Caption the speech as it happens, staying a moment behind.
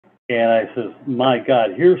And I says, my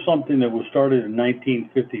God, here's something that was started in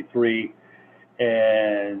 1953,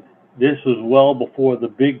 and this was well before the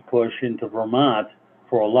big push into Vermont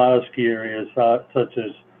for a lot of ski areas, such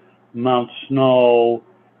as Mount Snow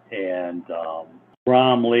and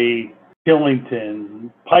Bromley, Killington.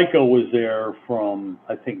 Pico was there from,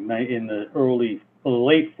 I think, in the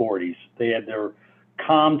late 40s. They had their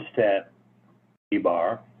Comstat ski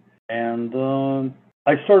bar. And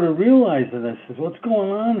I started realizing, I said, what's going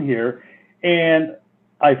on here? And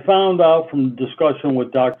I found out from discussion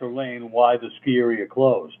with Dr. Lane why the ski area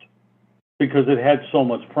closed, because it had so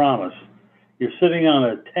much promise. You're sitting on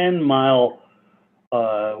a 10-mile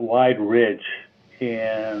wide ridge,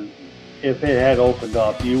 and if it had opened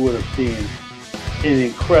up, you would have seen an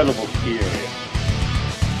incredible ski area.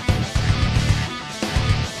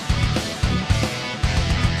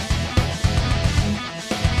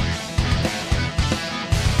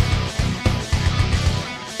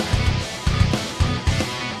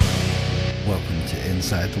 Welcome to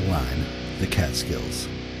Inside the Line, the Catskills.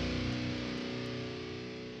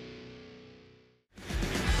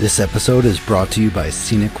 This episode is brought to you by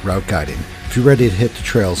Scenic Route Guiding. If you're ready to hit the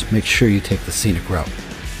trails, make sure you take the scenic route.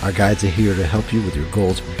 Our guides are here to help you with your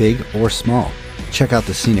goals, big or small. Check out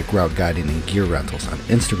the Scenic Route Guiding and Gear Rentals on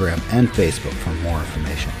Instagram and Facebook for more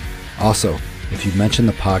information. Also, if you mention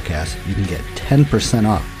the podcast, you can get 10%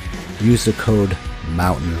 off. Use the code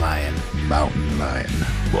Mountain Lion. Mountain Lion.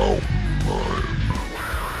 Mountain Lion.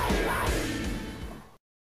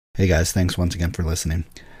 Hey guys, thanks once again for listening.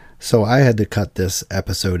 So I had to cut this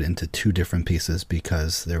episode into two different pieces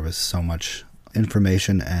because there was so much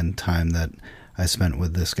information and time that I spent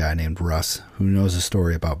with this guy named Russ, who knows a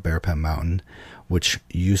story about Bearpen Mountain, which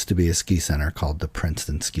used to be a ski center called the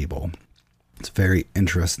Princeton Ski Bowl. It's a very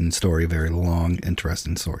interesting story, very long,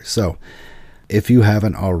 interesting story. So if you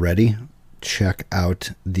haven't already, check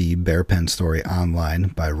out the Bearpen story online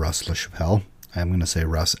by Russ LaChapelle. I'm going to say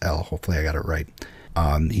Russ L. Hopefully I got it right.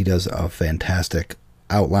 He does a fantastic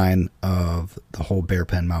outline of the whole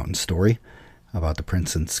Bearpen Mountain story about the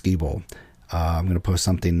Princeton Ski Bowl. I'm going to post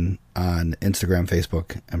something on Instagram,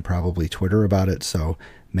 Facebook, and probably Twitter about it, so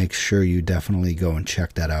make sure you definitely go and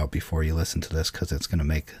check that out before you listen to this, because it's going to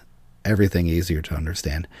make everything easier to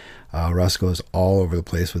understand. Russ goes all over the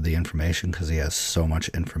place with the information because he has so much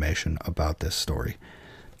information about this story.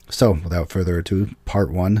 So without further ado,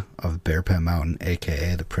 part one of Bearpen Mountain,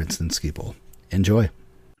 aka the Princeton Ski Bowl. Enjoy.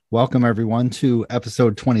 Welcome, everyone, to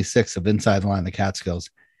episode 26 of Inside the Line, the Catskills.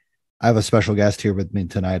 I have a special guest here with me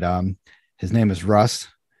tonight. His name is Russ,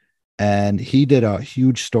 and he did a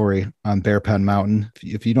huge story on Bearpen Mountain.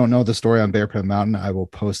 If you don't know the story on Bearpen Mountain, I will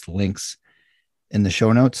post links in the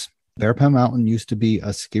show notes. Bearpen Mountain used to be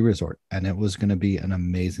a ski resort, and it was going to be an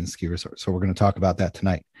amazing ski resort. So we're going to talk about that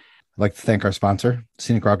tonight. I'd like to thank our sponsor,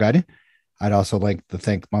 Scenic Route Guiding. I'd also like to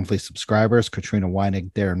thank monthly subscribers, Katrina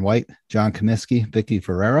Weinig, Darren White, John Comiskey, Vicky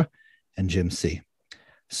Ferreira, and Jim C.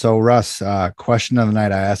 So, Russ, question of the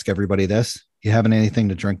night. I ask everybody this. You having anything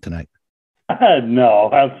to drink tonight? No,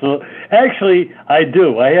 absolutely. Actually, I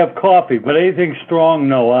do. I have coffee, but anything strong,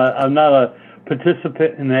 no. I'm not a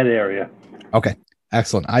participant in that area. Okay,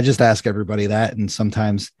 excellent. I just ask everybody that, and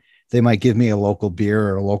sometimes they might give me a local beer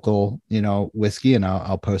or a local, whiskey, and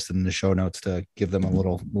I'll post it in the show notes to give them a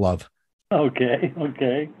little love.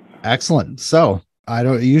 Okay. Excellent. So I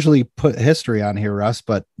don't usually put history on here, Russ,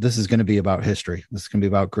 but this is going to be about history. This is going to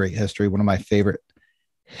be about great history. One of my favorite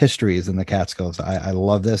histories in the Catskills. I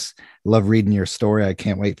love this. I love reading your story. I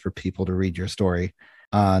can't wait for people to read your story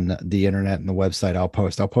on the internet and the website. I'll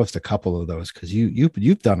post a couple of those because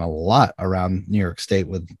you've done a lot around New York State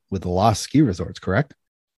with the lost ski resorts, correct?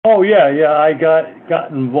 Oh yeah. I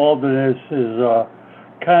got involved in this as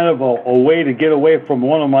kind of a way to get away from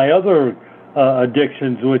one of my other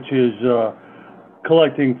addictions, which is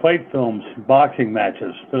collecting fight films, boxing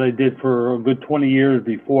matches that I did for a good 20 years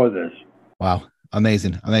before this. Wow.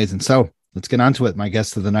 Amazing. So let's get on to it. My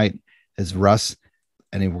guest of the night is Russ,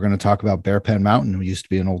 and we're going to talk about Bearpen Mountain, who used to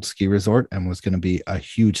be an old ski resort and was going to be a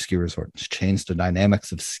huge ski resort. It's changed the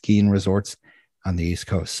dynamics of skiing resorts on the East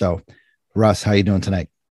Coast. So Russ, how you doing tonight?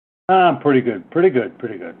 Pretty good.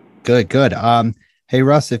 Good. Hey,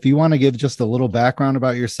 Russ, if you want to give just a little background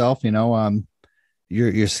about yourself,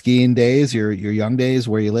 your skiing days, your young days,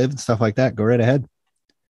 where you live and stuff like that, go right ahead.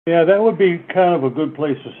 Yeah, that would be kind of a good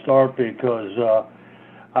place to start because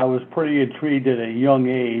I was pretty intrigued at a young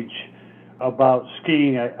age about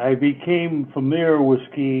skiing. I became familiar with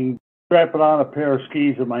skiing, strapping on a pair of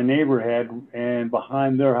skis that my neighbor had, and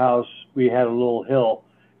behind their house we had a little hill.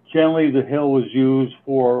 Generally, the hill was used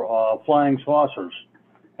for flying saucers,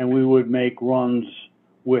 and we would make runs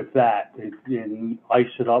with that, and ice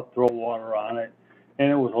it up, throw water on it,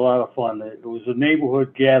 and it was a lot of fun. It was a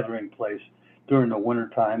neighborhood gathering place during the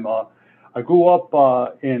wintertime. I grew up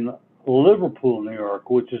in Liverpool, New York,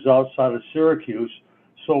 which is outside of Syracuse,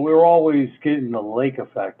 so we were always getting the lake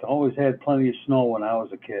effect. Always had plenty of snow when I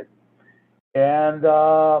was a kid, and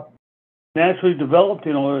naturally developed.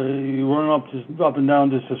 You run up and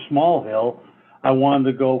down just a small hill. I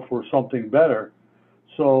wanted to go for something better.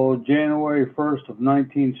 So January 1st of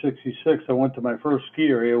 1966, I went to my first ski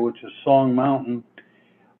area, which is Song Mountain.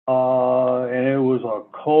 And it was a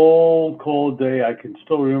cold, cold day. I can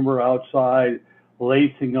still remember outside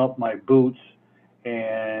lacing up my boots.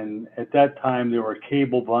 And at that time, there were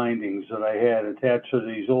cable bindings that I had attached to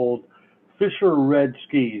these old Fisher Red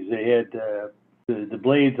skis. They had the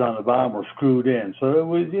blades on the bottom were screwed in. So it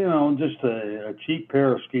was, just a cheap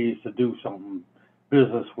pair of skis to do some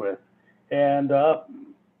business with. And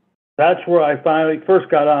that's where I finally first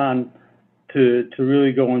got on to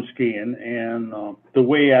really going skiing. And the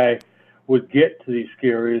way I would get to these ski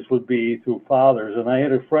areas would be through fathers. And I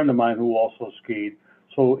had a friend of mine who also skied.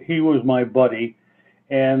 So he was my buddy.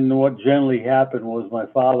 And what generally happened was my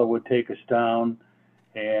father would take us down,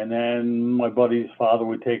 and then my buddy's father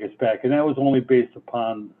would take us back. And that was only based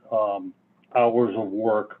upon hours of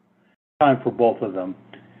work, time for both of them.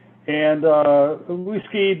 And we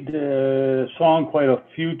skied Song quite a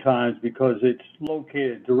few times because it's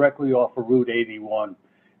located directly off of Route 81.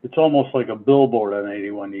 It's almost like a billboard on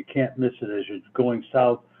 81. You can't miss it as you're going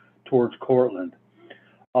south towards Cortland.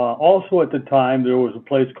 Also at the time, there was a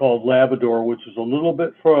place called Labrador, which is a little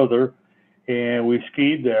bit further, and we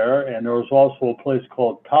skied there. And there was also a place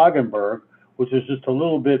called Toggenburg, which is just a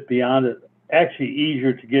little bit beyond it, actually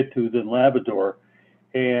easier to get to than Labrador.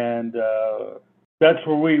 And that's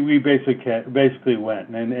where we basically went.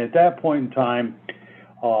 And at that point in time,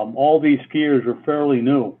 all these skiers were fairly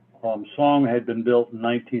new. Song had been built in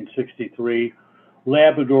 1963.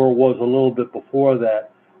 Labrador was a little bit before that.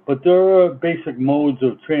 But their basic modes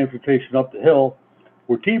of transportation up the hill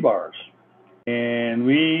were T-bars. And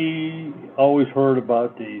we always heard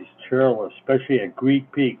about these chairlifts, especially at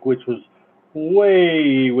Greek Peak, which was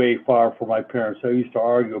way, way far from my parents. I used to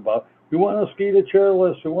argue about, we want to ski the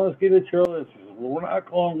chairlifts, we want to ski the chairlifts. Well, we're not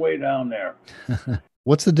going way down there.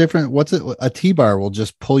 What's the difference? A T-bar will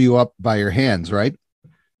just pull you up by your hands, right?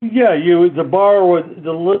 Yeah,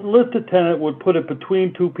 the lift attendant would put it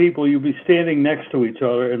between two people. You'd be standing next to each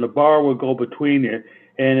other, and the bar would go between you,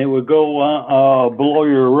 and it would go below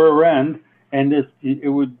your rear end, and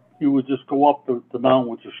you would just go up the mountain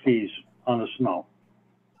with your skis on the snow.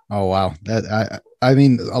 Oh wow, I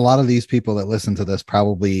mean, a lot of these people that listen to this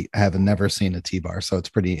probably have never seen a T-bar, so it's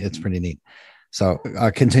pretty neat. So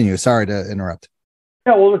continue. Sorry to interrupt.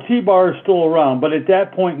 Yeah, well, the T-bar is still around, but at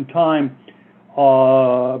that point in time,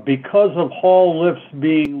 because of Hall lifts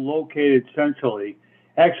being located centrally,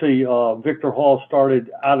 actually, Victor Hall started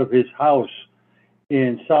out of his house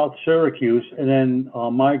in South Syracuse and then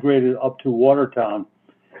migrated up to Watertown.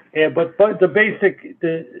 But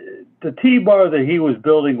the T-bar that he was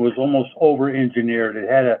building was almost over-engineered. It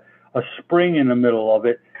had a spring in the middle of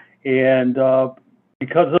it, and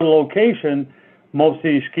because of the location, most of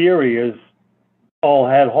these ski areas all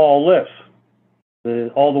had Hall lifts.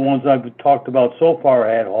 All the ones I've talked about so far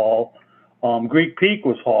had Hall. Greek Peak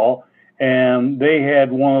was Hall, and they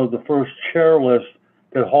had one of the first chairlifts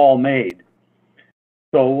that Hall made.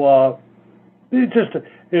 So it's just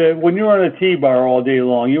when you're on a T-bar all day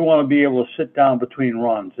long, you want to be able to sit down between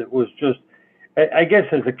runs. It was just, I guess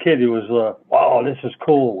as a kid, it was, wow, this is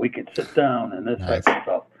cool. We could sit down and this type of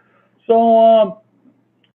stuff. So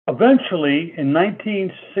eventually, in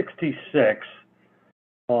 1966,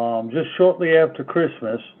 just shortly after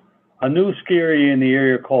Christmas, a new ski area in the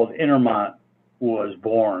area called Intermont was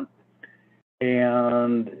born.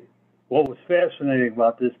 And what was fascinating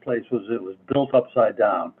about this place was it was built upside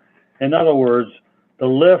down. In other words, the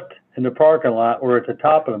lift and the parking lot were at the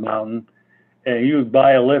top of the mountain, and you would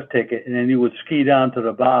buy a lift ticket, and then you would ski down to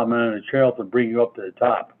the bottom, and the trail would bring you up to the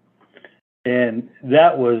top. And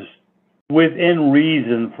that was within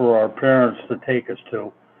reason for our parents to take us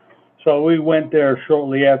to. So we went there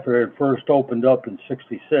shortly after it first opened up in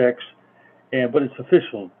 '66, but its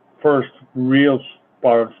official first real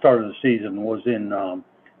start of the season was in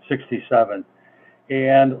 '67.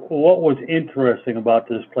 And what was interesting about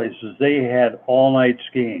this place is they had all-night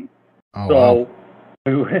skiing. Oh, so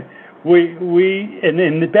wow.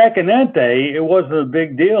 and back in that day, it wasn't a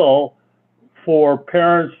big deal for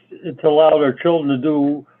parents to allow their children to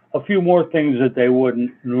do a few more things that they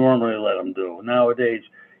wouldn't normally let them do. Nowadays,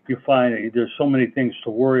 you find there's so many things to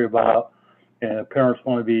worry about, and parents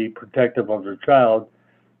want to be protective of their child.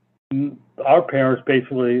 our parents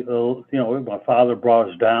basically, my father brought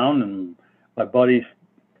us down, and my buddy's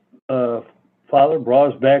father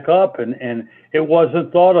brought us back up, and it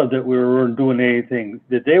wasn't thought of that we were doing anything,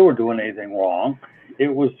 that they were doing anything wrong. It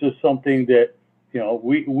was just something that,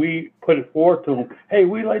 we put it forth to them. Hey,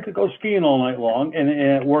 we like to go skiing all night long, and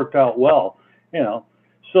it worked out well, you know.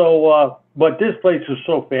 So, but this place was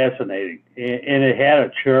so fascinating, and it had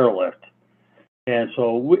a chairlift, and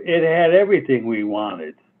so it had everything we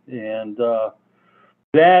wanted. And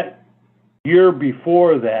that year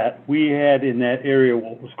before that, we had in that area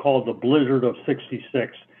what was called the blizzard of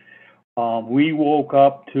 '66. We woke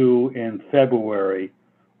up to, in February,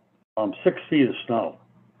 6 feet of snow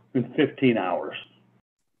in 15 hours.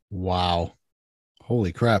 Wow.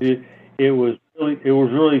 Holy crap. It was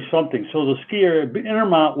really something. So the ski area,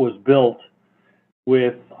 Intermont was built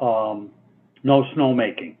with no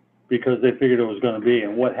snowmaking because they figured it was going to be.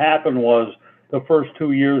 And what happened was the first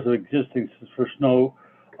 2 years of existence for snow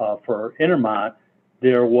for Intermont,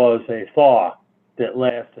 there was a thaw that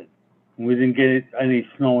lasted. We didn't get any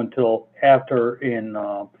snow until after in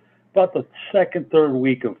about the second, third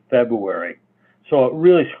week of February. So it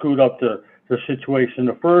really screwed up the situation.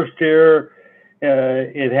 The first year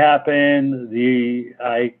it happened,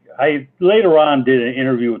 I later on did an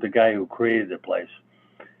interview with the guy who created the place.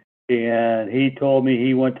 And he told me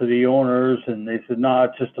he went to the owners and they said, no,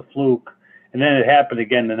 it's just a fluke. And then it happened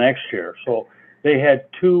again the next year. So they had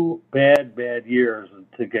 2 bad years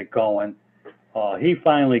to get going. He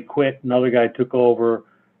finally quit. Another guy took over.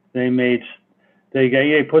 They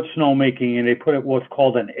put snowmaking in. They put what's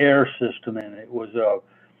called an air system in. It was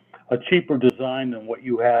a cheaper design than what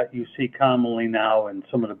you see commonly now in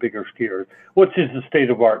some of the bigger skiers, which is the state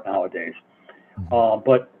of art nowadays.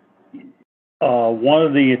 But one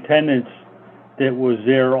of the attendants that was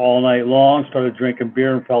there all night long started drinking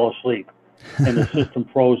beer and fell asleep, and the system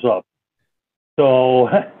froze up. So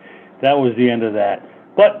that was the end of that.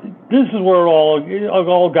 But this is where it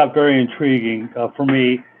all got very intriguing for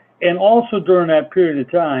me. And also during that period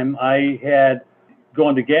of time, I had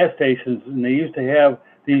gone to gas stations, and they used to have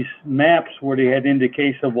these maps where they had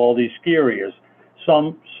indication of all these ski areas.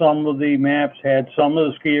 Some of the maps had some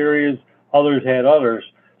of the ski areas, others had others.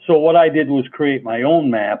 So what I did was create my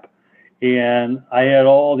own map, and I had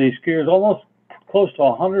all these skiers, almost close to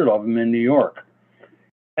 100 of them in New York.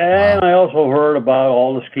 And I also heard about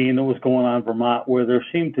all the skiing that was going on in Vermont, where there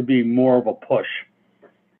seemed to be more of a push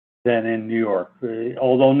than in New York.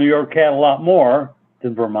 Although New York had a lot more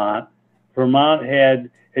than Vermont, Vermont had,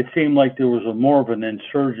 it seemed like there was more of an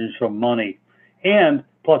insurgence of money. And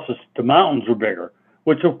plus the mountains were bigger,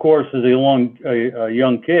 which of course as a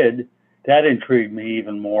young kid, that intrigued me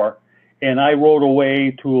even more. And I rode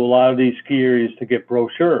away to a lot of these ski areas to get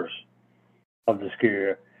brochures of the ski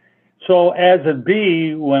area. So as it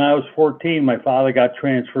be, when I was 14, my father got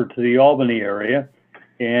transferred to the Albany area,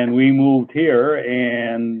 and we moved here,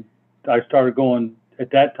 and I started going at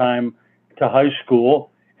that time to high school,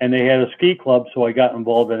 and they had a ski club, so I got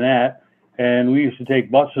involved in that. And we used to take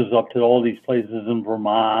buses up to all these places in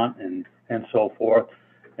Vermont and so forth.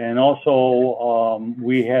 And also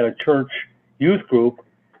we had a church youth group,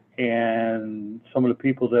 and some of the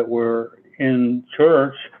people that were in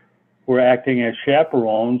church were acting as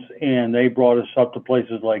chaperones, and they brought us up to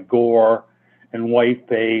places like Gore and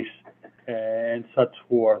Whiteface and such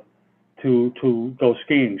forth to go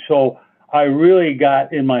skiing. So I really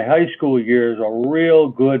got, in my high school years, a real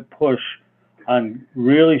good push on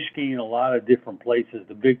really skiing a lot of different places,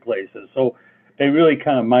 the big places. So they really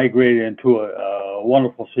kind of migrated into a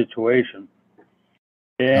wonderful situation.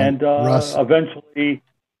 And Russ, eventually,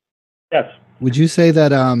 yes. Would you say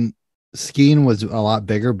that skiing was a lot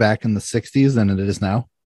bigger back in the 60s than it is now?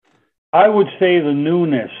 I would say the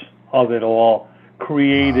newness of it all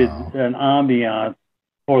created an ambiance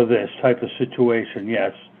for this type of situation,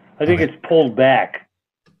 yes. I think it's pulled back.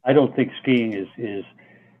 I don't think skiing is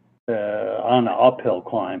on an uphill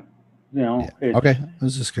climb. Okay, I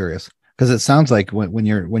was just curious because it sounds like when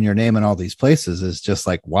you're naming all these places, it's just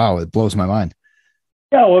like, wow, it blows my mind.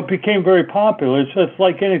 Yeah, well, it became very popular. It's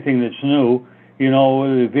like anything that's new.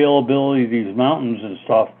 The availability of these mountains and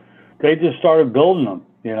stuff. They just started building them.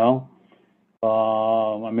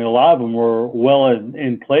 I mean, a lot of them were well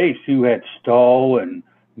in place. You had Stowe and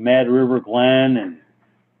Mad River Glen and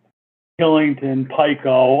Killington,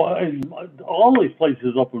 Pico, all these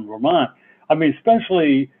places up in Vermont. I mean,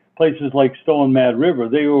 especially places like Stowe and Mad River.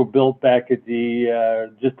 They were built back at the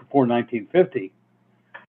just before 1950.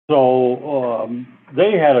 So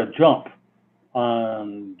they had a jump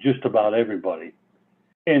on just about everybody.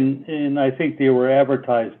 And I think they were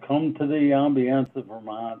advertised, come to the ambiance of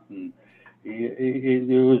Vermont, and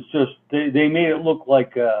It was just they made it look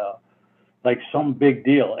like some big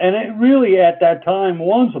deal, and it really at that time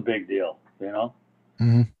was a big deal, you know.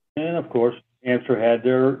 Hmm. And of course, New Hampshire had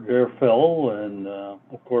their fill, and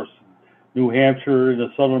of course, New Hampshire in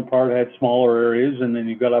the southern part had smaller areas, and then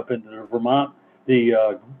you got up into the Vermont,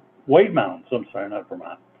 the White Mountains. I'm sorry, not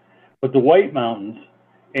Vermont, but the White Mountains,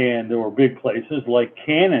 and there were big places like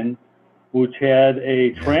Cannon, which had a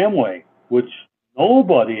Yeah. tramway, which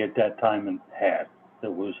nobody at that time had.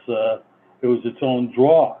 It was its own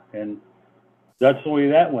draw, and that's the way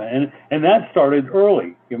that went, and that started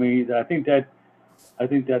early. I mean, I think that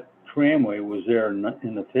tramway was there in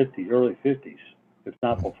the '50s, early '50s, if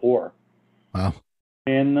not before. Wow.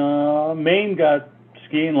 And Maine got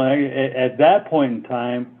skiing like at that point in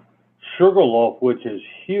time. Sugarloaf, which is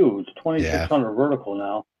huge, Yeah. 2,600 vertical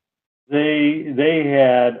now. They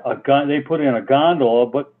had they put in a gondola,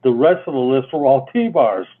 but the rest of the list were all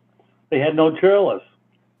T-bars. They had no chairlifts.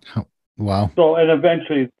 Oh, wow. So, and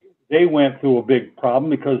eventually they went through a big problem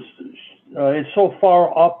because it's so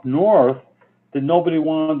far up north that nobody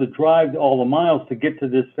wanted to drive all the miles to get to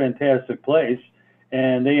this fantastic place.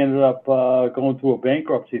 And they ended up going through a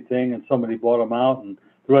bankruptcy thing, and somebody bought them out, and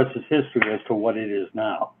the rest is history as to what it is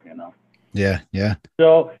now, you know. Yeah. Yeah.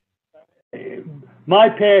 So my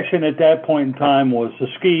passion at that point in time was to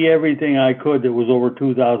ski everything I could that was over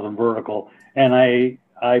 2,000 vertical, and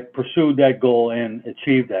I pursued that goal and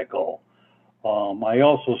achieved that goal. I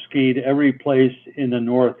also skied every place in the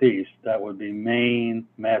Northeast. That would be Maine,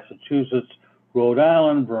 Massachusetts, Rhode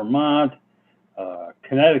Island, Vermont,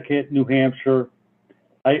 Connecticut, New Hampshire.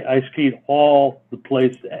 I skied all the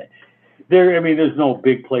places. There, I mean, there's no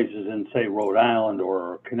big places in, say, Rhode Island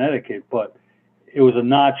or Connecticut, but it was a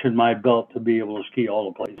notch in my belt to be able to ski all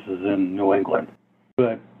the places in New England.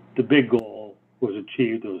 But the big goal was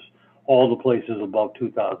achieved. It was all the places above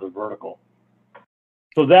 2,000 vertical.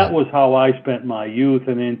 So that was how I spent my youth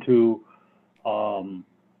and into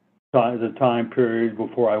the time period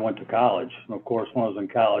before I went to college. And of course, when I was in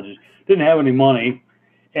college, didn't have any money.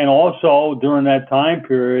 And also during that time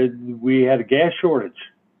period, we had a gas shortage.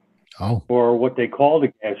 Oh. Or what they called a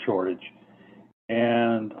gas shortage.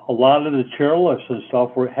 And a lot of the chairlifts and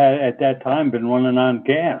stuff had at that time been running on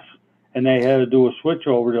gas, and they had to do a switch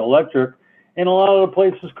over to electric, and a lot of the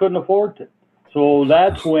places couldn't afford it. So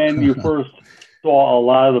that's when you first saw a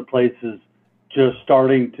lot of the places just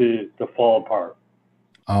starting to fall apart.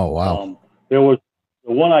 Oh, wow. There was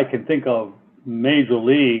the one I can think of, Major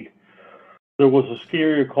League. There was a ski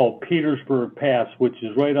area called Petersburg Pass, which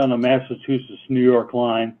is right on the Massachusetts-New York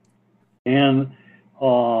line, and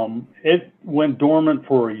it went dormant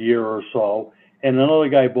for a year or so, and another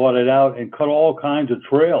guy bought it out and cut all kinds of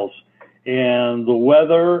trails. And the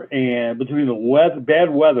weather, and between the bad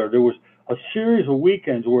weather, there was a series of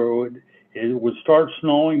weekends where it would start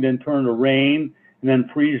snowing, then turn to rain, and then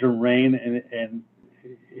freeze and rain, and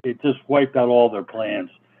it just wiped out all their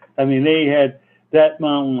plans. I mean, they had that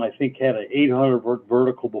mountain, I think, had an 800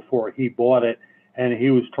 vertical before he bought it, and he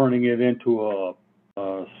was turning it into a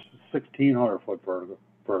 1,600 foot vertical.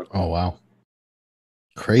 Oh, wow.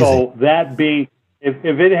 Crazy. So that being, if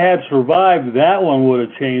it had survived, that one would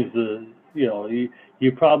have changed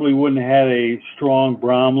you probably wouldn't have had a strong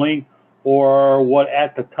Bromley or what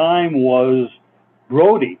at the time was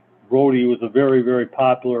Brody. Brody was a very, very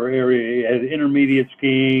popular area. It had intermediate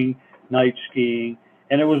skiing, night skiing,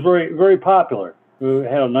 and it was very, very popular. It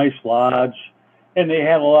had a nice lodge, and they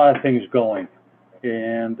had a lot of things going.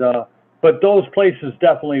 And but those places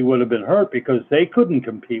definitely would have been hurt because they couldn't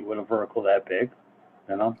compete with a vertical that big,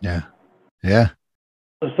 you know? Yeah. Yeah.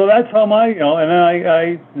 So that's how and then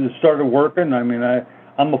I started working. I mean,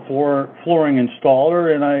 I'm a flooring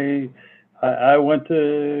installer, and I went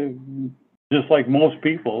to, just like most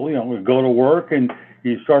people, we go to work and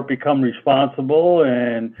you start become responsible,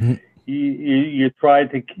 and you try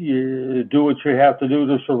to do what you have to do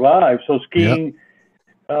to survive. So skiing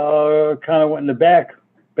kind of went in the back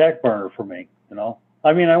burner for me,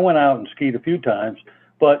 I mean, I went out and skied a few times,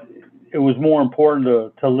 but it was more important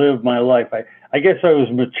to live my life. I guess I was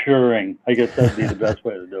maturing. I guess that'd be the best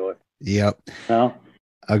way to do it. Yep.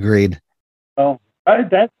 Agreed. So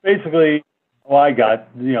that's basically how I got,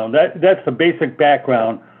 that's the basic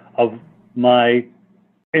background of my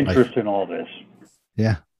interest in all this.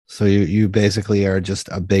 Yeah. So you basically are just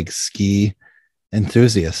a big ski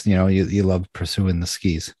enthusiast. You love pursuing the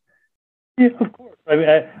skis. Yeah, of course. I mean,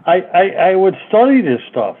 I would study this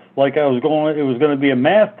stuff like it was going to be a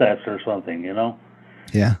math test or something,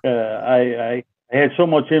 Yeah. I had so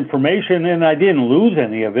much information, and I didn't lose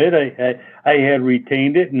any of it. I had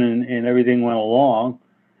retained it, and everything went along.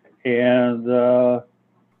 And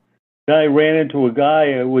Then I ran into a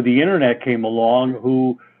guy when the internet came along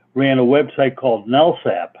who ran a website called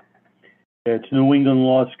NELSAP. It's New England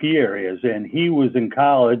Law Ski Areas, and he was in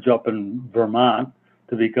college up in Vermont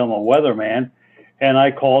to become a weatherman. And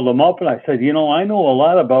I called him up and I said, you know, I know a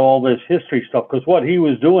lot about all this history stuff, because what he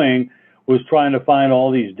was doing was trying to find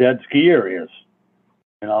all these dead ski areas.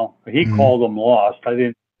 You know, he called them lost. I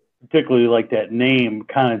didn't particularly like that name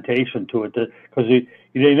connotation to it, because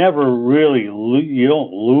they never really you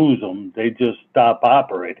don't lose them; they just stop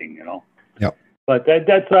operating. You know. Yep. But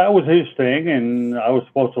that was his thing, and I was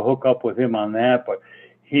supposed to hook up with him on that, but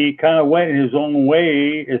he kind of went his own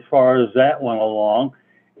way as far as that went along.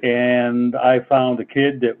 And I found a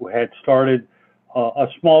kid that had started a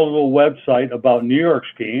small little website about New York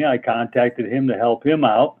skiing. I contacted him to help him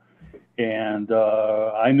out, and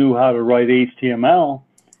I knew how to write HTML.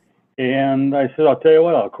 And I said, I'll tell you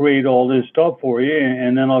what, I'll create all this stuff for you,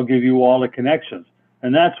 and then I'll give you all the connections.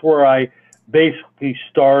 And that's where I basically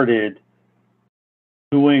started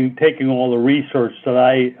taking all the research that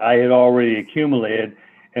I had already accumulated.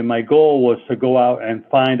 And my goal was to go out and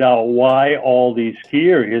find out why all these ski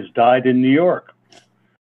areas died in New York.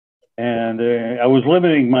 And I was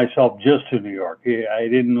limiting myself just to New York. I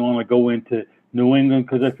didn't want to go into New England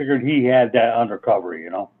because I figured he had that undercover, you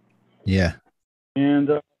know? Yeah. And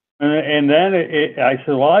then I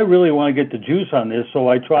said, well, I really want to get the juice on this. So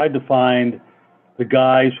I tried to find the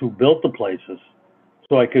guys who built the places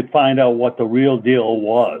so I could find out what the real deal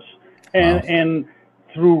was. And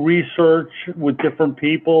through research with different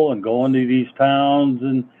people and going to these towns,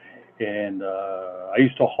 and I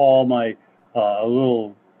used to haul my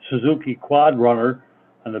little Suzuki quad runner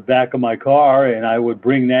on the back of my car, and I would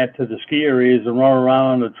bring that to the ski areas and run around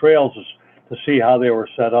on the trails to see how they were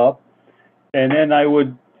set up. And then I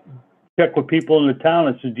would check with people in the town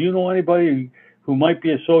and said, do you know anybody who might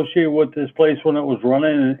be associated with this place when it was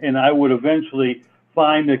running? And I would eventually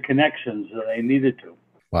find the connections that I needed to.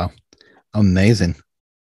 Wow. Amazing.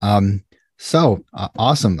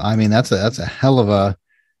 Awesome. I mean, that's a hell of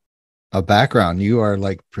a background. You are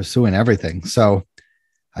like pursuing everything. So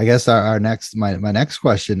I guess my next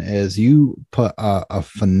question is, you put a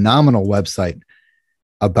phenomenal website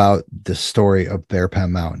about the story of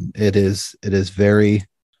Bearpen Mountain. It is very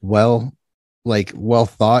well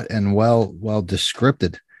thought and well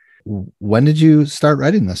descripted. When did you start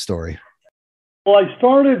writing this story? Well, I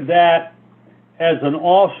started that as an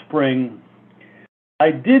offspring. I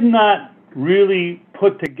did not really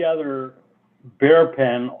put together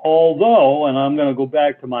Bearpen, although, and I'm going to go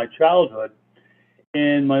back to my childhood,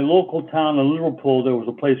 in my local town of Liverpool, there was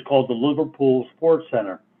a place called the Liverpool Sports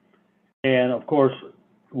Center. And of course,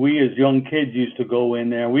 we as young kids used to go in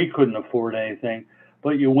there. We couldn't afford anything,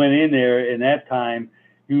 but you went in there, and that time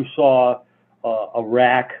you saw a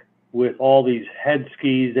rack with all these head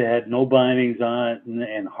skis that had no bindings on it,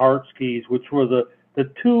 and Hart skis, which were the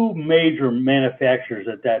two major manufacturers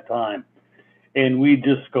at that time. And we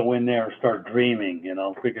just go in there and start dreaming, you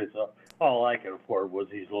know, because all I could afford was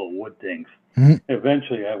these little wood things. Mm-hmm.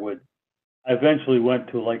 Eventually, I went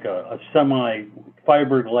to like a semi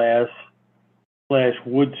fiberglass /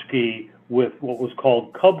 wood ski with what was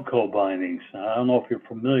called Cubco bindings. I don't know if you're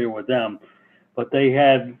familiar with them, but they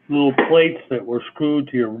had little plates that were screwed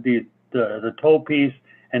to the toe piece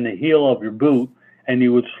and the heel of your boot, and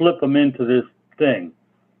you would slip them into this thing,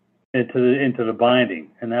 into the binding,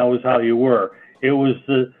 and that was how you were. It was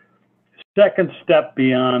the second step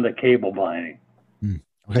beyond a cable binding.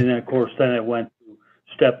 Okay. And then, of course, it went to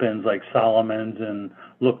step-ins like Solomon's and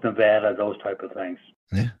Look Nevada, those type of things.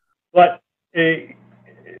 Yeah. But the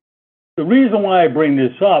reason why I bring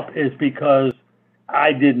this up is because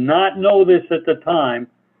I did not know this at the time.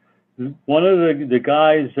 One of the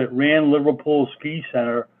guys that ran Liverpool Ski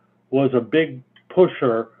Center was a big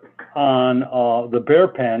pusher on the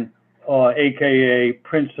Bearpen, aka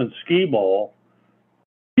Princeton Ski Bowl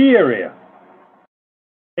ski area.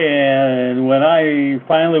 And when I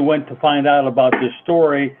finally went to find out about this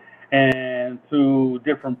story, and through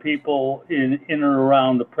different people in and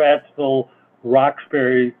around the Prattsville,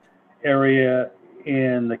 Roxbury area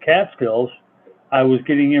in the Catskills, I was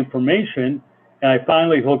getting information, and I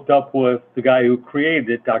finally hooked up with the guy who created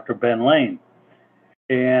it, Dr. Ben Lane.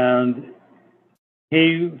 And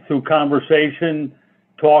he, through conversation,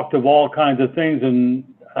 talked of all kinds of things, and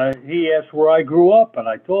he asked where I grew up, and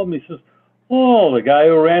I told him. He says, oh, the guy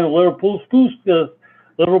who ran the Liverpool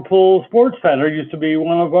Sports Center used to be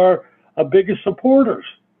one of our biggest supporters.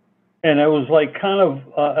 And it was like kind of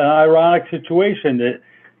an ironic situation that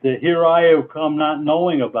here I have come not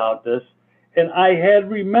knowing about this. And I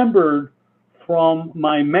had remembered from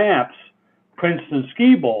my maps Princeton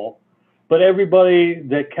Ski Bowl, But everybody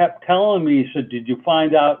that kept telling me, said, did you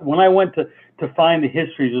find out? When I went to find the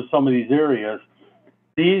histories of some of these areas,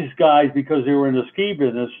 these guys, because they were in the ski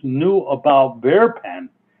business, knew about Bearpen.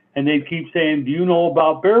 And they'd keep saying, do you know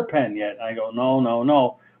about Bearpen yet? I go, no, no,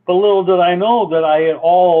 no. But little did I know that I had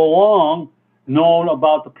all along known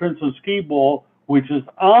about the Princeton Ski Bowl, which is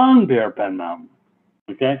on Bearpen Mountain.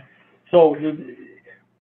 Okay? So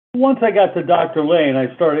once I got to Dr. Lane,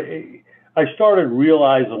 I started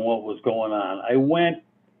realizing what was going on. I went,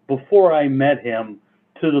 before I met him,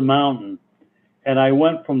 to the mountain, and I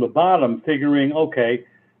went from the bottom figuring, okay,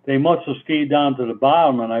 they must have skied down to the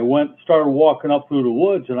bottom, and I started walking up through the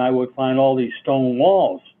woods, and I would find all these stone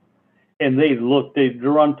walls, and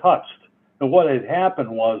they're untouched. And what had happened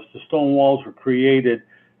was the stone walls were created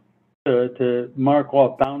to mark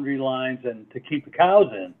off boundary lines and to keep the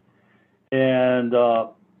cows in. And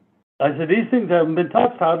I said, these things haven't been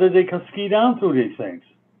touched. How did they ski down through these things?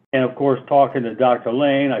 And of course, talking to Dr.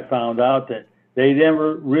 Lane, I found out that they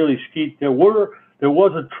never really skied. There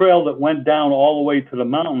was a trail that went down all the way to the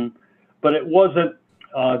mountain, but it wasn't.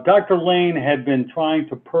 Dr. Lane had been trying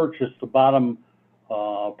to purchase the bottom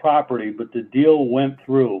property, but the deal went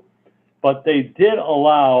through. But they did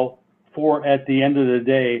allow for, at the end of the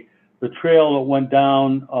day, the trail that went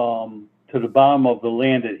down to the bottom of the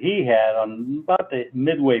land that he had on about the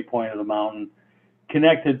midway point of the mountain,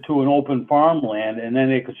 connected to an open farmland, and then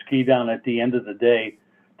they could ski down at the end of the day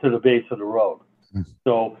to the base of the road.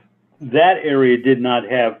 So that area did not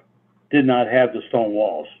have the stone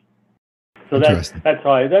walls. So that's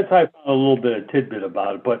how I found a little bit of tidbit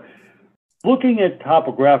about it. But looking at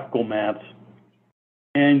topographical maps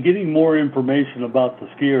and getting more information about the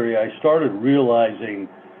ski area, I started realizing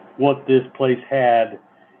what this place had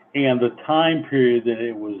and the time period that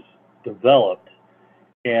it was developed.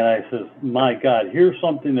 And I said, my God, here's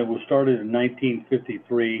something that was started in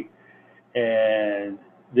 1953, and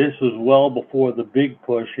this was well before the big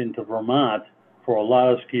push into Vermont for a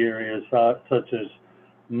lot of ski areas, such as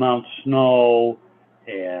Mount Snow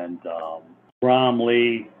and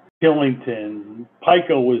Bromley, Killington.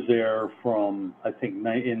 Pico was there from, I think,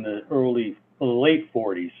 in the late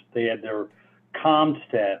 40s. They had their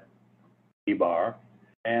Comstadt ski bar.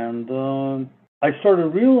 And I started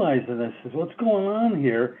realizing, I said, what's going on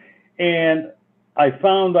here? And I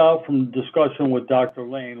found out from discussion with Dr.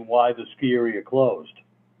 Lane why the ski area closed.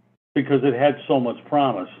 Because it had so much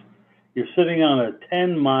promise. You're sitting on a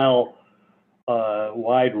 10-mile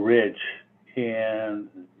wide ridge, and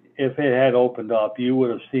if it had opened up, you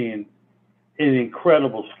would have seen an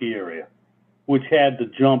incredible ski area, which had the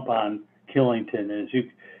jump on Killington. If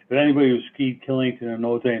anybody who skied Killington or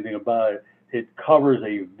knows anything about it, it covers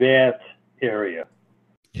a vast area.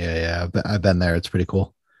 Yeah, I've been there. It's pretty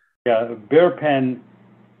cool. Yeah, Bearpen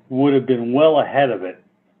would have been well ahead of it.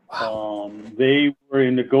 Wow. They were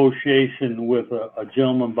in negotiation with a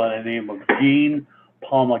gentleman by the name of Gene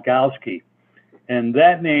Pomagowski. And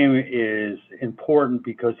that name is important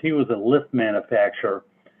because he was a lift manufacturer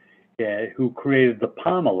who created the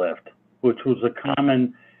Pama lift, which was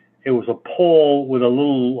it was a pole with a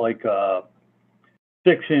little, like a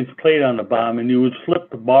 6-inch plate on the bottom, and you would slip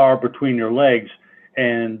the bar between your legs,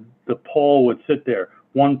 and the pole would sit there.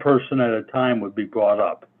 One person at a time would be brought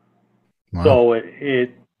up. Wow. So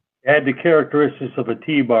it had the characteristics of a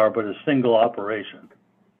T-bar, but a single operation.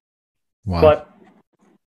 Wow. But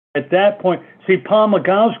at that point, see,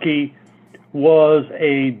 Pomagowski was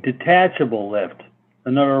a detachable lift.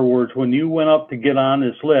 In other words, when you went up to get on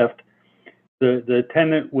this lift, the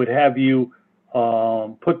attendant would have you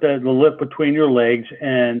put the lift between your legs,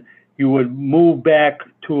 and you would move back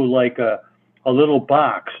to like a little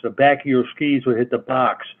box. The back of your skis would hit the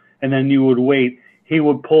box, and then you would wait. He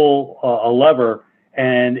would pull a lever,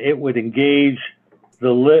 and it would engage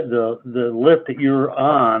the lift that you're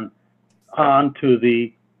on onto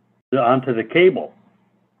the cable.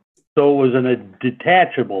 So it was a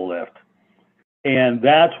detachable lift, and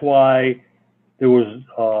that's why there was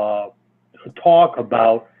talk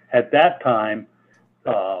about, at that time,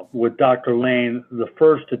 with Dr. Lane, the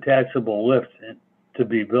first detachable lift to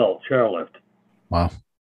be built, chairlift. Wow.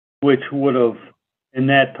 Which would have, in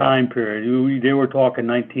that time period, they were talking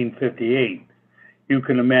 1958. You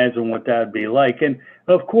can imagine what that'd be like. And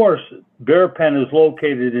of course, Bearpen is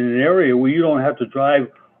located in an area where you don't have to drive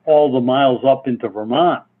all the miles up into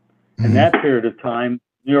Vermont. Mm-hmm. In that period of time,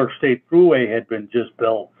 New York State Thruway had been just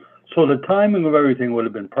built. So the timing of everything would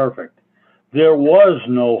have been perfect. There was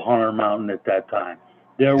no Hunter Mountain at that time.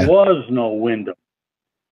 There was no Wyndham.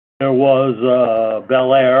 There was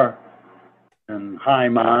Bel Air and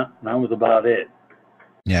Highmont, and that was about it.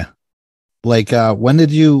 Yeah. Like, when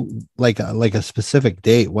did you like a specific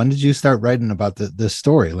date? When did you start writing about this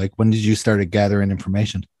story? Like, when did you start gathering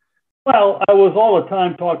information? Well, I was all the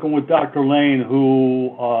time talking with Dr. Lane,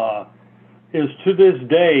 who is to this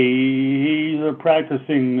day, he's a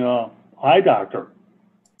practicing eye doctor.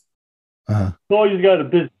 Uh-huh. So he's got a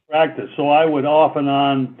busy practice. So I would off and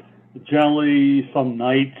on, generally some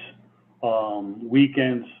nights,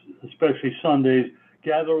 weekends, especially Sundays,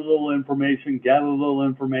 gather a little information.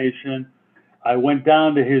 I went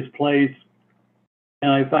down to his place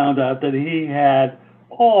and I found out that he had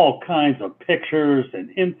all kinds of pictures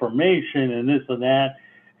and information and this and that.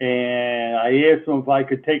 And I asked him if I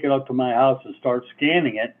could take it up to my house and start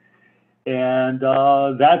scanning it. And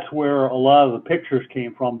that's where a lot of the pictures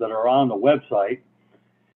came from that are on the website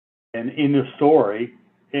and in the story.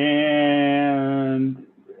 And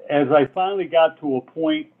as I finally got to a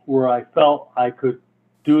point where I felt I could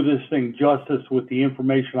do this thing justice with the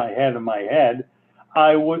information I had in my head,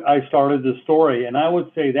 I started the story, and I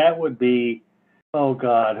would say that would be, oh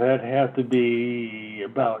God, that'd have to be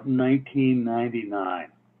about 1999.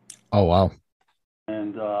 Oh wow.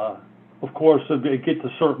 And of course, it get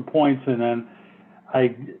to certain points, and then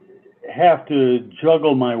I have to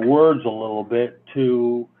juggle my words a little bit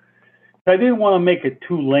to. I didn't want to make it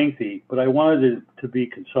too lengthy, but I wanted it to be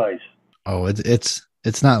concise. Oh,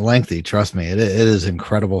 it's not lengthy. Trust me, it is an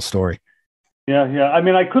incredible story. Yeah, yeah. I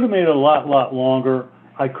mean, I could have made it a lot longer.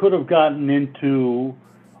 I could have gotten into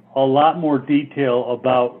a lot more detail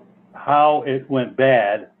about how it went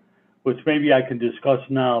bad, which maybe I can discuss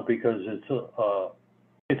now because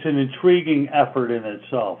it's an intriguing effort in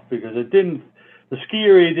itself because the ski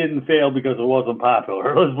area didn't fail because it wasn't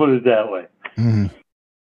popular. Let's put it that way. Mm-hmm.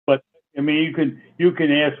 But I mean, you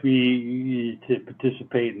can ask me to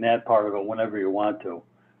participate in that part of it whenever you want to.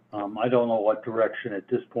 I don't know what direction at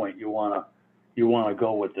this point you wanna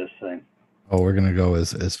go with this thing. Oh, we're gonna go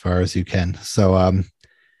as far as you can. So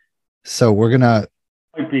we're gonna.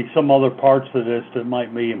 Might be some other parts of this that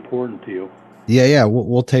might be important to you. Yeah,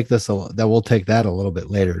 we'll take we'll take that a little bit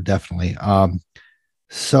later, definitely.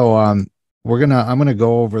 So I'm gonna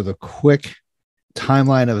go over the quick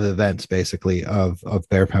timeline of events, basically of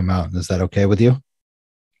Bearpen Mountain. Is that okay with you?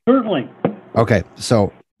 Certainly. Okay,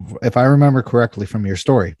 so if I remember correctly from your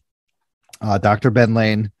story, Dr. Ben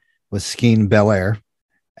Lane was skiing Bel Air,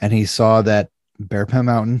 and he saw that Bearpen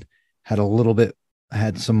Mountain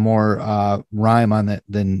had some more rime on it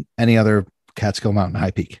than any other Catskill Mountain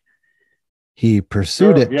high peak. He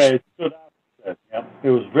pursued it. Yeah, it stood out. Yep. It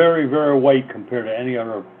was very white compared to any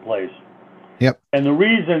other place. Yep. And the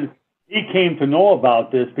reason he came to know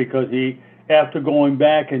about this because after going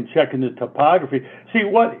back and checking the topography, see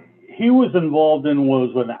what he was involved in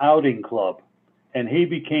was an outing club, and he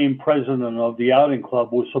became president of the outing club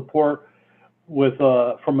with support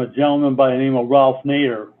from a gentleman by the name of Ralph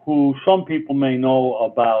Nader, who some people may know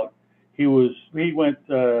about. He went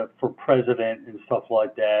for president and stuff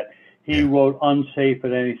like that. He wrote "Unsafe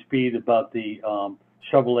at Any Speed" about the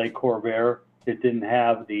Chevrolet Corvair. It didn't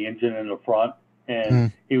have the engine in the front,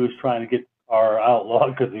 and he was trying to get the car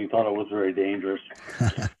outlawed because he thought it was very dangerous.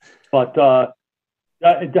 But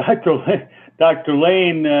Dr.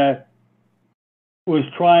 Lane was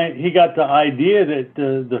trying. He got the idea that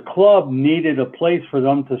the club needed a place for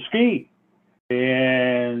them to ski,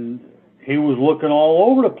 and he was looking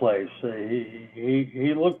all over the place.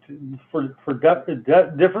 He looked for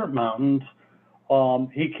different mountains.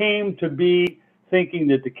 He came to be thinking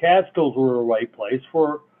that the Catskills were the right place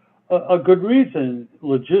for a good reason.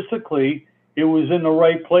 Logistically, it was in the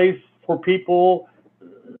right place for people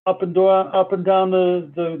up and down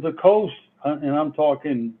the coast, and I'm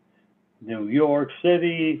talking New York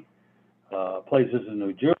City, places in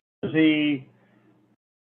New Jersey,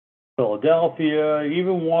 Philadelphia,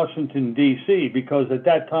 even Washington, D.C., because at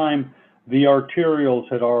that time, the arterials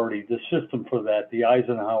the system for that, the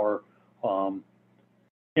Eisenhower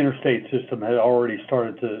interstate system had already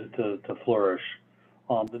started to flourish.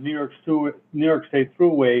 The New York State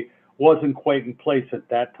Thruway wasn't quite in place at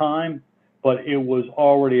that time, but it was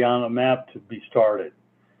already on a map to be started.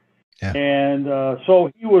 Yeah. And so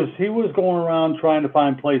he was going around trying to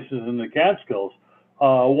find places in the Catskills.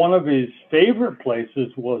 One of his favorite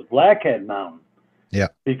places was Blackhead Mountain. Yeah.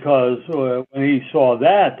 Because when he saw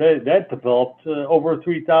that developed over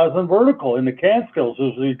 3,000 vertical in the Catskills. It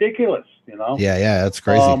was ridiculous, you know. Yeah, that's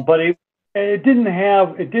crazy. But it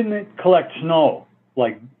didn't collect snow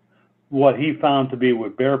like what he found to be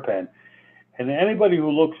with Bearpen. And anybody who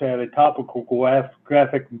looks at a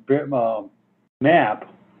topographic map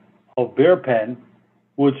of Bearpen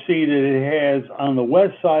would see that it has on the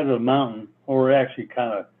west side of the mountain, or actually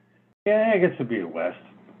I guess it'd be the west,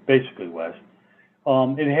 basically west.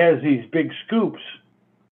 It has these big scoops,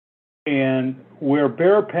 and where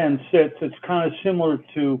Bearpen sits, it's kind of similar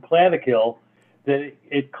to Plattekill, that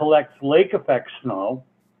it collects lake effect snow,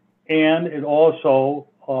 and it also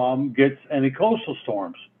gets any coastal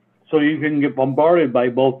storms. So you can get bombarded by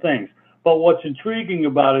both things. But what's intriguing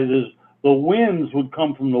about it is the winds would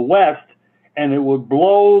come from the west, and it would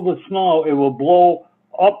blow the snow. It will blow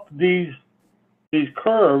up these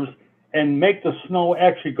curves and make the snow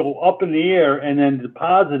actually go up in the air and then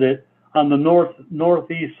deposit it on the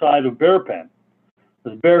northeast side of Bearpen.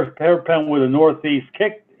 The Bearpen, with a northeast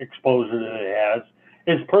kick exposure that it has,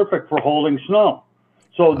 is perfect for holding snow.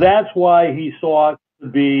 So that's why he saw it to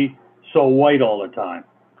be so white all the time,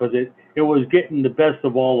 because it was getting the best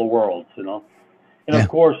of all the worlds, you know. And Yeah. of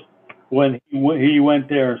course, when he went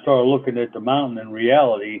there and started looking at the mountain, in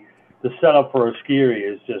reality, the setup for a ski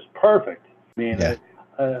area is just perfect. I mean, Yeah.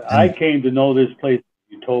 I came to know this place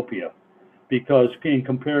utopia, because in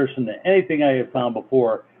comparison to anything I had found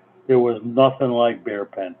before, there was nothing like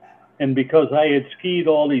Bearpen. And because I had skied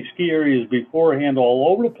all these ski areas beforehand all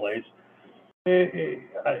over the place,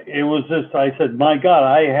 it was just, I said, my God,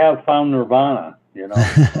 I have found nirvana, you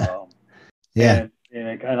know. Yeah.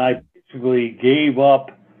 And I basically gave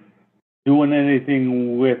up doing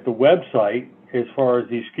anything with the website as far as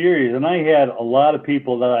these ski areas. And I had a lot of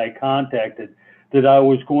people that I contacted that I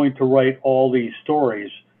was going to write all these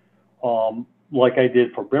stories, like I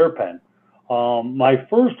did for Bearpen. My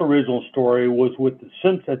first original story was with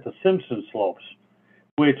at the Simpson Slopes,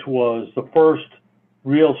 which was the first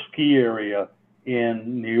real ski area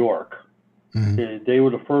in New York. Mm-hmm. They were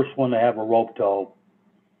the first one to have a rope tow.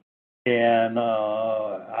 And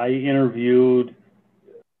I interviewed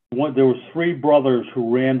there was three brothers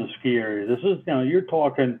who ran the ski area. This is, you know, you're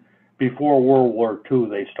talking before World War II,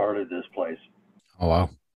 they started this place. Oh, wow.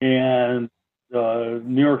 And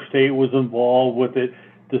New York State was involved with it,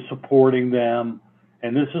 to supporting them.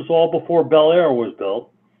 And this is all before Bel Air was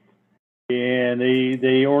built. And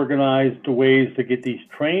they organized ways to get these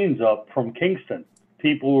trains up from Kingston.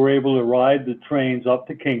 People were able to ride the trains up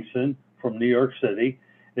to Kingston from New York City.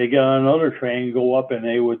 They get on another train, go up, and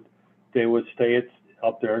they would stay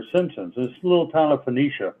up there at Simpsons. This little town of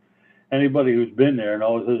Phoenicia. Anybody who's been there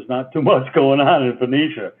knows there's not too much going on in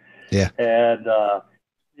Phoenicia. Yeah. And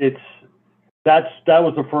that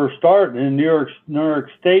was the first start. And New York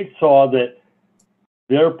State saw that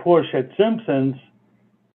their push at Simpsons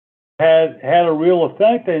had a real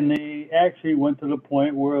effect, and they actually went to the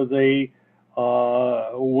point where they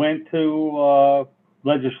went to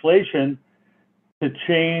legislation to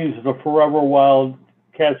change the Forever Wild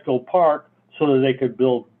Catskill Park so that they could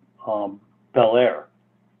build Bel Air,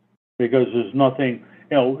 because there's nothing,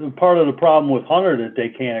 you know, part of the problem with Hunter that they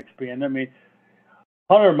can't expand. I mean,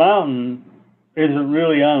 Hunter Mountain isn't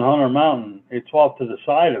really on Hunter Mountain. It's off to the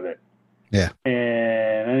side of it. Yeah.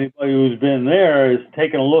 And anybody who's been there is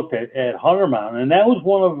taking a look at Hunter Mountain. And that was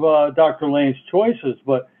one of Dr. Lane's choices,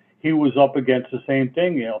 but he was up against the same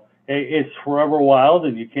thing, you know. It's Forever Wild,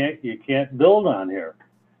 and you can't build on here.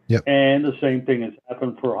 Yep. And the same thing has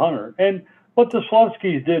happened for Hunter. But the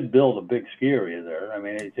Slutskys did build a big ski area there. I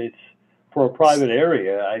mean, it's for a private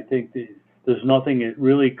area. I think there's nothing that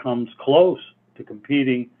really comes close to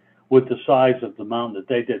competing with the size of the mountain that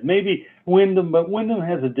they did. Maybe Wyndham, but Wyndham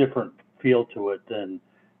has a different feel to it than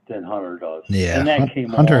Hunter does. Yeah. And that came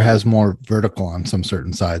Hunter along has more vertical on some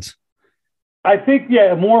certain sides. I think,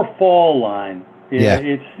 yeah, more fall line. Yeah.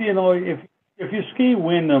 It's, you know, if you ski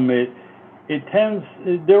Wyndham, it tends,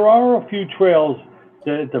 there are a few trails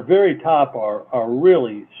that at the very top are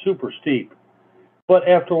really super steep, but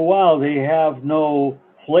after a while they have no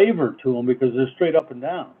flavor to them because they're straight up and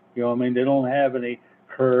down. You know what I mean? They don't have any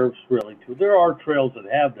curves really to. There are trails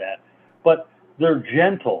that have that, but they're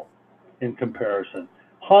gentle in comparison.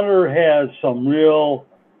 Hunter has some real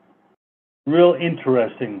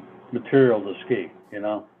interesting material to ski, you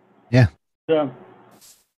know? Yeah. So,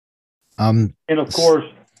 and of course,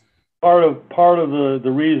 part of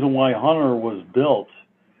the reason why Hunter was built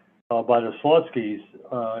by the Slutskys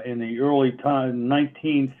in the early time,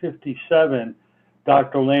 1957,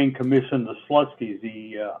 Dr. Lane commissioned the Slutskys,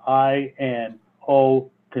 the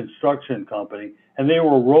I&O Construction Company, and they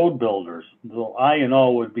were road builders. The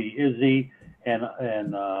I&O would be Izzy and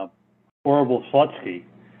Orville Slutsky.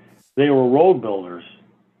 They were road builders.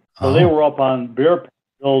 So they were up on Bearpen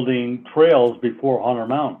building trails before Hunter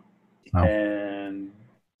Mountain. Wow. And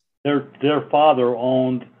their father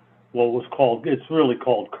owned what was called, it's really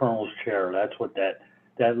called Colonel's Chair. That's what that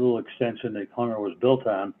little extension that Hunter was built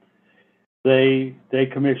on. They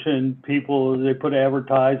commissioned people, they put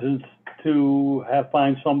advertisements to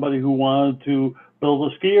find somebody who wanted to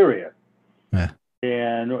build a ski area Yeah.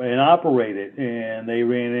 and operate it. And they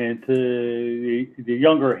ran into the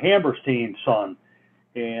younger Hammerstein's son,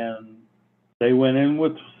 and they went in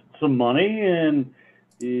with some money, and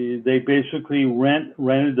they basically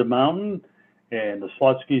rented the mountain, and the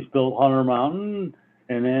Slutskys built Hunter Mountain,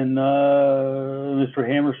 and then Mr.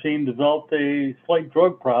 Hammerstein developed a slight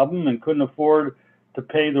drug problem and couldn't afford to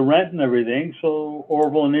pay the rent and everything, so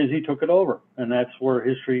Orville and Izzy took it over, and that's where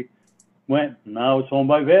history went. Now it's owned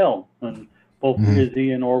by Vail, and both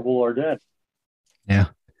Izzy and Orville are dead. Yeah.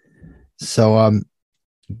 So,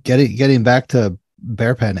 getting back to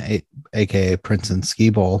Bearpen, aka Princeton Ski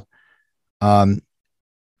Bowl, Dr.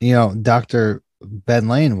 Ben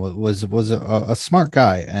Lane was a smart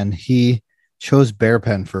guy, and he chose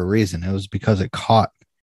Bearpen for a reason. It was because it caught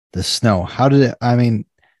the snow. How did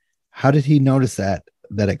he notice that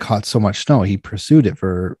it caught so much snow? He pursued it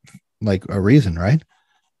for like a reason, right?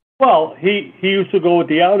 Well, he used to go with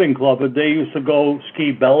the outing club, but they used to go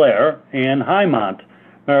ski Bel Air and Highmont.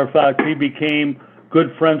 Matter of fact, he became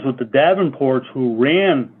good friends with the Davenports who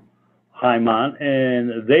ran Highmont,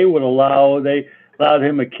 and they allowed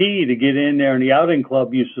him a key to get in there, and the outing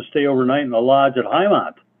club used to stay overnight in the lodge at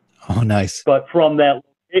Highmont. Oh, nice. But from that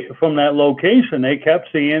location, they kept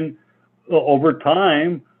seeing over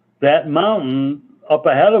time that mountain up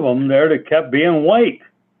ahead of them there that kept being white.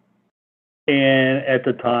 And at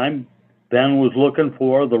the time, Ben was looking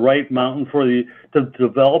for the right mountain to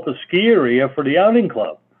develop a ski area for the outing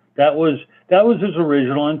club. That was his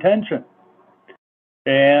original intention.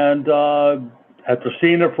 And after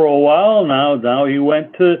seeing it for a while, now he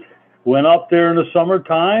went up there in the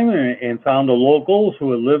summertime and found the locals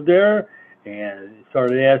who had lived there and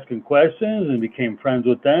started asking questions and became friends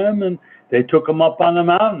with them, and they took him up on the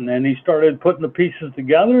mountain, and he started putting the pieces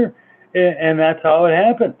together, and that's how it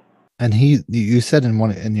happened. And you said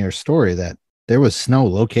in your story that there was snow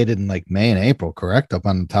located in like May and April, correct? Up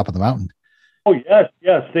on the top of the mountain. Oh yes.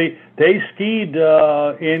 They skied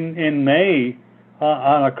in May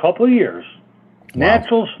on a couple of years. Wow.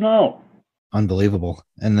 Natural snow. Unbelievable.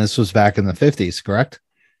 And this was back in the 50s, correct?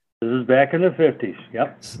 This is back in the 50s.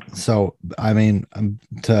 Yep. So,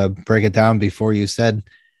 to break it down, before you said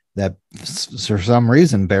that for some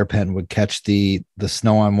reason Bearpen would catch the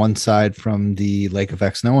snow on one side from the lake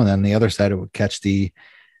effect snow, and then the other side it would catch the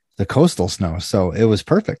coastal snow. So it was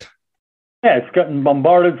perfect. Yeah, it's gotten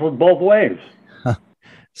bombarded from both ways. And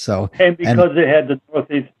because it had the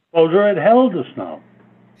northeast exposure, it held the snow.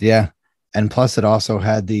 Yeah, and plus it also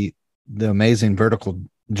had the amazing vertical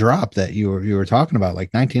drop that you were talking about,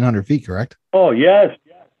 like 1,900 feet, correct? Oh yes.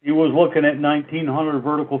 He was looking at 1,900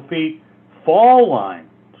 vertical feet fall line.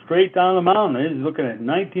 Straight down the mountain. He's looking at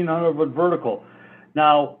 1,900 foot vertical.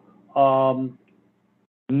 Now,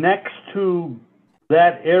 next to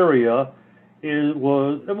that area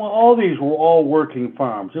all these were all working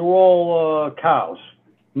farms. They were all cows,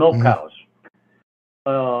 milk cows.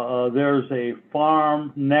 There's a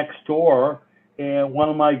farm next door, and one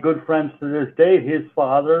of my good friends to this day, his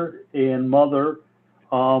father and mother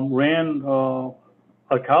ran a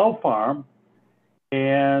cow farm,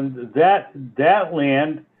 and that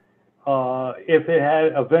land. If it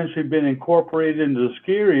had eventually been incorporated into the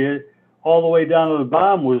ski area, all the way down to the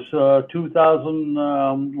bottom was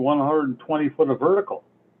 2,120 foot of vertical.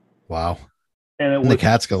 Wow. And in the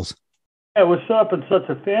Catskills. It was set up in such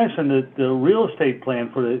a fashion that the real estate plan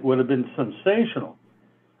for it would have been sensational.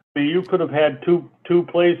 I mean, you could have had two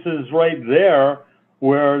places right there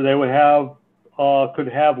where they would could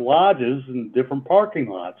have lodges and different parking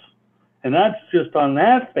lots. And that's just on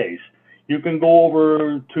that face. You can go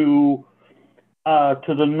over to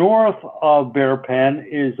the north of Bearpen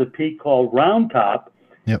is a peak called Round Top,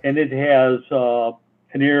 and it has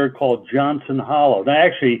an area called Johnson Hollow. Now,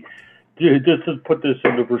 actually, just to put this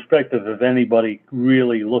into perspective, if anybody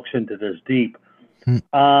really looks into this deep,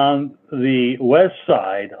 on the west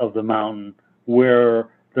side of the mountain where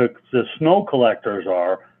the snow collectors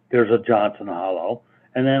are, there's a Johnson Hollow,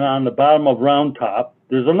 and then on the bottom of Round Top,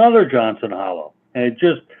 there's another Johnson Hollow, and it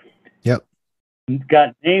just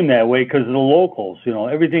got named that way because of the locals.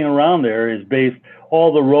 Everything around there is based.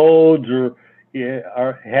 All the roads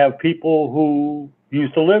have people who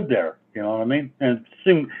used to live there. You know what I mean? And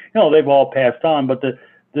they've all passed on, but the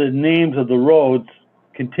names of the roads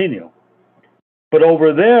continue. But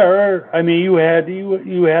over there, I mean, you had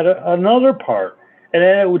another part, and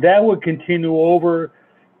that would continue over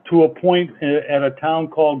to a point at a town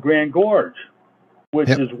called Grand Gorge, which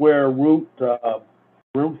is where Route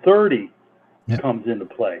 30 comes into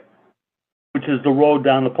play, which is the road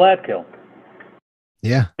down to Plattekill.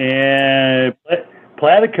 Yeah. And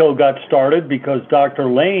Plattekill got started because Dr.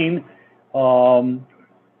 Lane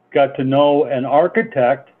got to know an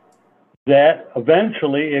architect that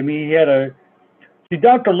eventually, I mean,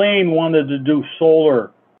 Dr. Lane wanted to do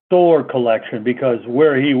solar collection because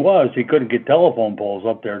where he was, he couldn't get telephone poles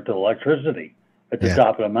up there to electricity at the Yeah.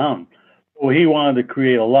 top of the mountain. So he wanted to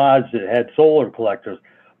create a lodge that had solar collectors.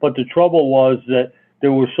 But the trouble was that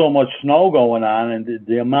there was so much snow going on and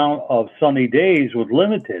the amount of sunny days was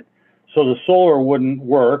limited. So the solar wouldn't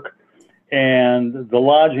work, and the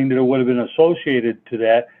lodging that would have been associated to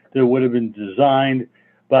that would have been designed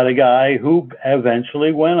by the guy who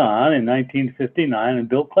eventually went on in 1959 and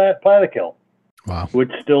built Plattekill, Wow.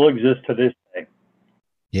 which still exists to this day.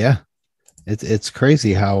 Yeah. It's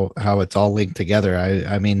crazy how it's all linked together.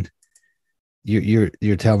 I mean,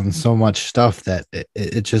 you're telling so much stuff that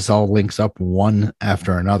it just all links up one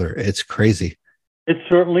after another. It's crazy. It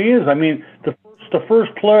certainly is. I mean, the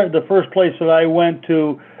first place that I went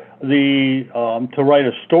to to write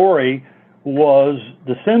a story was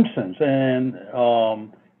The Simpsons, and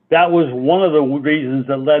that was one of the reasons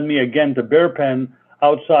that led me again to Bearpen.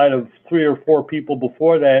 Outside of 3 or 4 people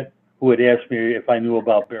before that who had asked me if I knew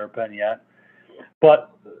about Bearpen yet, but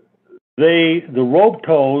the rope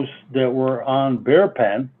tows that were on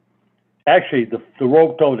Bearpen, actually the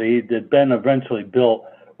rope tow that Ben eventually built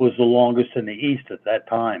was the longest in the East at that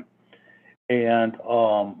time. And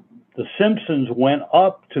the Simpsons went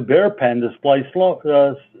up to Bearpen to splice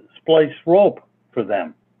rope for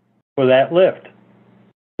them, for that lift.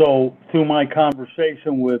 So through my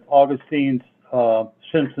conversation with Augustine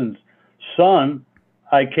Simpson's son,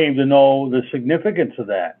 I came to know the significance of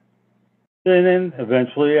that. And then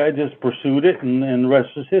eventually I just pursued it, and the rest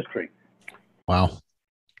is history. Wow.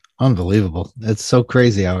 Unbelievable. It's so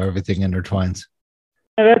crazy how everything intertwines.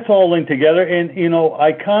 And that's all linked together. And, you know,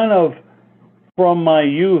 I kind of, from my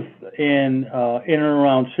youth in and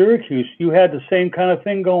around Syracuse, you had the same kind of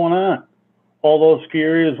thing going on. All those ski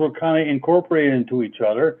areas were kind of incorporated into each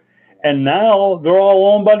other. And now they're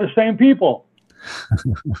all owned by the same people.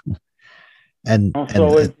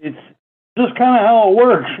 So it's just kind of how it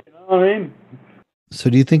works. You know what I mean? So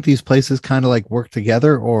do you think these places kind of like work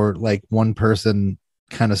together, or like one person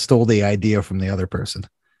kind of stole the idea from the other person?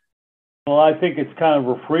 Well, I think it's kind of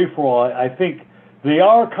a free-for-all. I think they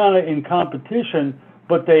are kind of in competition,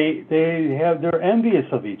 but they're envious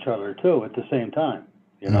of each other too at the same time,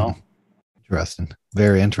 you know? Interesting.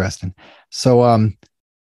 Very interesting. So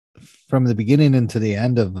from the beginning into the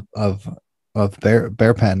end of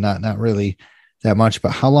Bearpen, not really that much,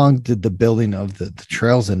 but how long did the building of the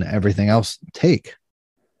trails and everything else take?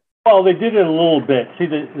 Well, they did it a little bit. See,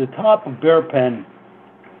 the top of Bearpen,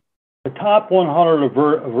 the top 100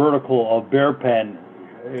 vertical of Bearpen,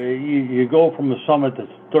 you go from a summit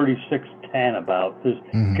that's 3610 about. There's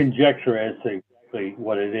conjecture as to exactly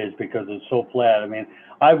what it is because it's so flat. I mean,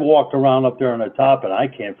 I've walked around up there on the top and I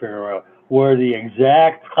can't figure out where the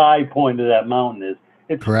exact high point of that mountain is.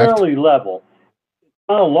 It's Correct. fairly level. It's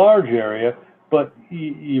not a large area, but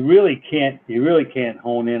you really can't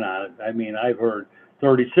hone in on it. I mean, I've heard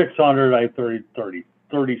 3600, I've heard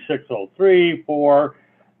 3603, 4,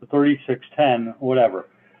 3610, whatever.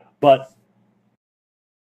 But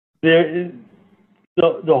the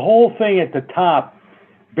whole thing at the top,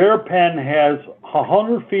 Bearpen has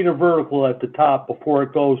 100 feet of vertical at the top before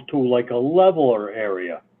it goes to like a leveler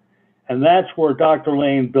area. And that's where Dr.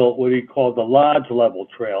 Lane built what he called the Lodge Level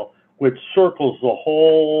Trail, which circles the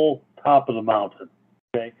whole top of the mountain.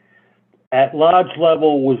 Okay, at lodge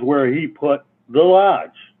level was where he put the lodge.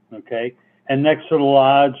 Okay, and next to the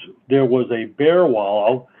lodge there was a bear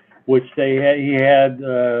wallow, which he had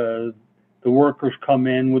the workers come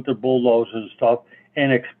in with their bulldozers and stuff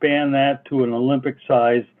and expand that to an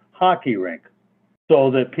Olympic-sized hockey rink, so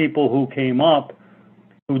that people who came up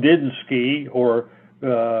who didn't ski or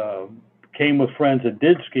came with friends that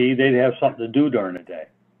did ski, they'd have something to do during the day.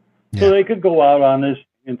 Yeah. So they could go out on this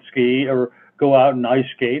and ski or go out and ice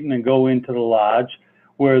skate and then go into the lodge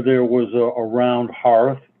where there was a round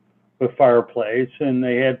hearth with fireplace and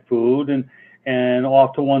they had food and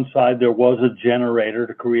off to one side there was a generator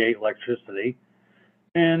to create electricity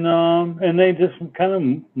and they just kind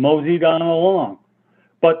of moseyed on along.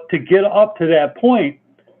 But to get up to that point,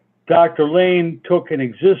 Dr. Lane took an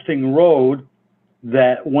existing road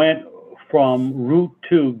that went from Route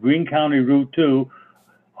 2, Greene County Route 2,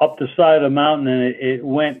 up the side of the mountain, and it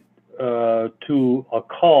went to a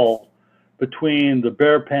cull between the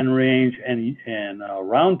Bearpen Range and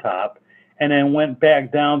Round Top, and then went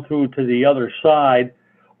back down through to the other side,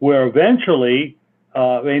 where eventually,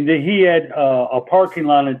 he had a parking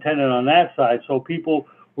lot intended on that side, so people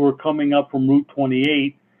who were coming up from Route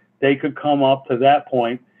 28, they could come up to that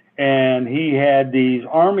point, and he had these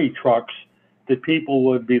army trucks that people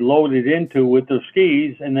would be loaded into with their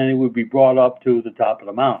skis, and then it would be brought up to the top of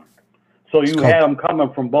the mountain. So you had them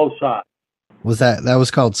coming from both sides. That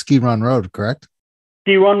was called Ski Run Road, correct?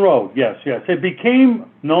 Ski Run Road, yes. It became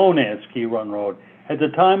known as Ski Run Road. At the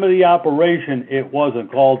time of the operation, it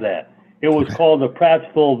wasn't called that. It was called the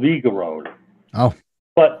Prattsville-Vega Road. Oh.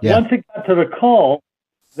 But once it got to the call,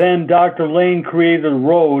 then Dr. Lane created a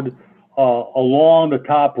road along the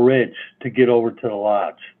top ridge to get over to the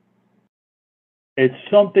lodge. It's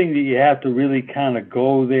something that you have to really kind of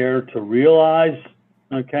go there to realize,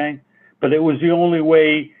 okay? But it was the only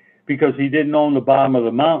way, because he didn't own the bottom of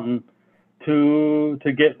the mountain, to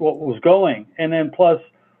get what was going. And then plus,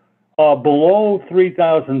 below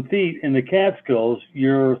 3,000 feet in the Catskills,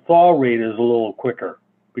 your thaw rate is a little quicker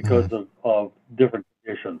because of different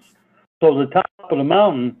conditions. So the top of the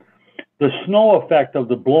mountain, the snow effect of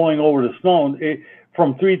the blowing over the snow,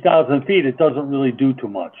 from 3,000 feet, it doesn't really do too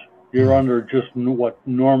much. You're under just what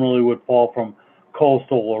normally would fall from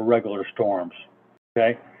coastal or regular storms,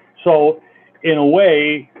 okay? So in a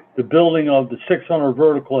way, the building of the 600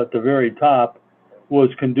 vertical at the very top was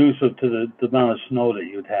conducive to the amount of snow that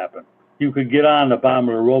would happen. You could get on the bottom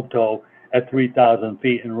of the rope tow at 3,000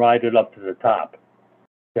 feet and ride it up to the top,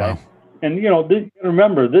 okay? Wow. And,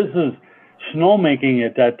 remember, this is snowmaking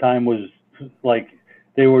at that time was like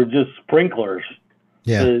they were just sprinklers.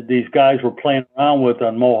 Yeah. These guys were playing around with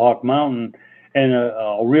on Mohawk Mountain, and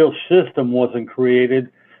a real system wasn't created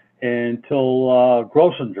until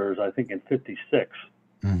Grossinger's, I think, in '56.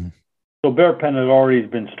 Mm-hmm. So Bearpen had already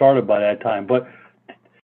been started by that time. But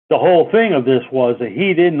the whole thing of this was that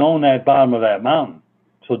he didn't own that bottom of that mountain,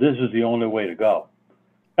 so this is the only way to go.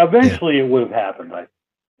 Eventually, it would have happened.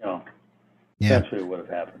 Eventually, it would have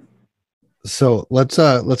happened. So let's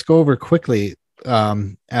go over quickly.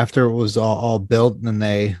 After it was all built and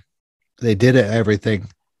they did everything,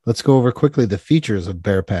 let's go over quickly the features of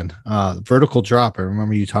Bearpen. Vertical drop, I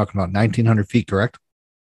remember you talking about 1,900 feet, correct?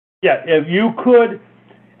 Yeah, if you could,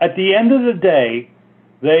 at the end of the day,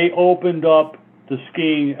 they opened up the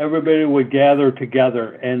skiing. Everybody would gather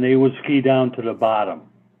together and they would ski down to the bottom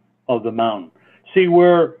of the mountain. See,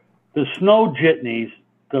 where the snow jitneys,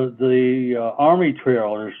 the army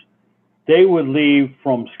trailers, they would leave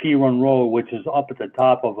from Ski Run Road, which is up at the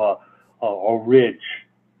top of a ridge.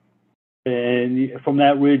 And from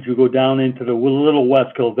that ridge, you go down into the little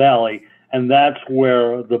Westkill Valley, and that's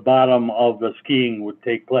where the bottom of the skiing would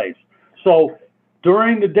take place. So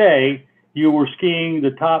during the day, you were skiing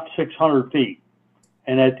the top 600 feet.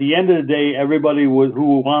 And at the end of the day, everybody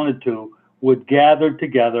who wanted to would gather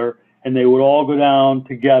together, and they would all go down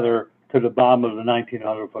together to the bottom of the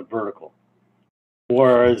 1,900-foot vertical.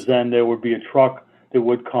 Whereas then there would be a truck that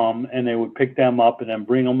would come and they would pick them up and then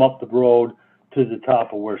bring them up the road to the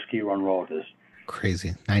top of where Ski Run Road is.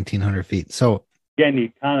 Crazy, 1,900 feet. So again, you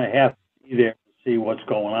kind of have to be there to see what's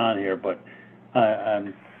going on here, but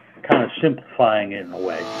I'm kind of simplifying it in a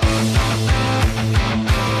way.